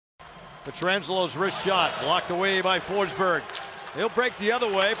Pietrangelo's wrist shot blocked away by Forsberg. He'll break the other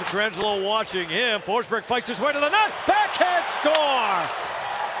way. Pietrangelo watching him. Forsberg fights his way to the net. Backhand score!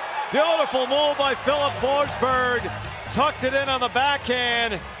 Beautiful move by Filip Forsberg. Tucked it in on the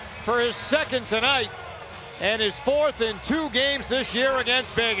backhand for his second tonight and his fourth in 2 games this year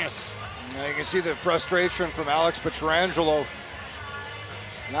against Vegas. Now you can see the frustration from Alex Pietrangelo.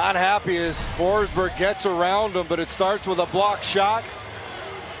 Not happy as Forsberg gets around him, but it starts with a block shot.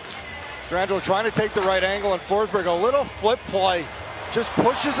 Pietrangelo trying to take the right angle, and Forsberg, a little flip play, just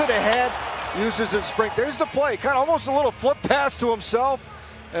pushes it ahead, uses his sprint. There's the play, kind of almost a little flip pass to himself,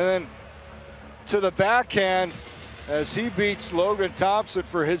 and then to the backhand as he beats Logan Thompson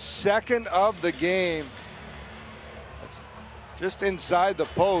for his second of the game. That's just inside the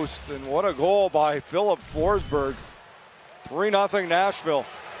post, and what a goal by Filip Forsberg. 3-0 Nashville.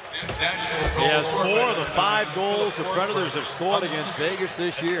 He has 4 of the 5 goals the Predators have scored against Vegas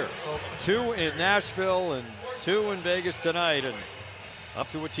this year. 2 in Nashville and 2 in Vegas tonight, and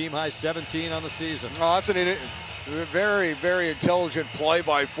up to a team high 17 on the season. Oh, that's a very, very intelligent play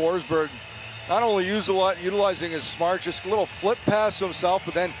by Forsberg. Not only utilizing his smart, just a little flip pass to himself,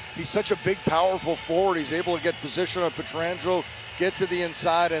 but then he's such a big, powerful forward. He's able to get position on Pietrangelo, get to the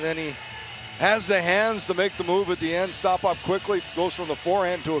inside, and then he has the hands to make the move at the end, stop up quickly, goes from the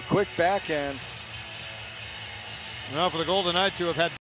forehand to a quick backhand. Now for the Golden Knights, who have had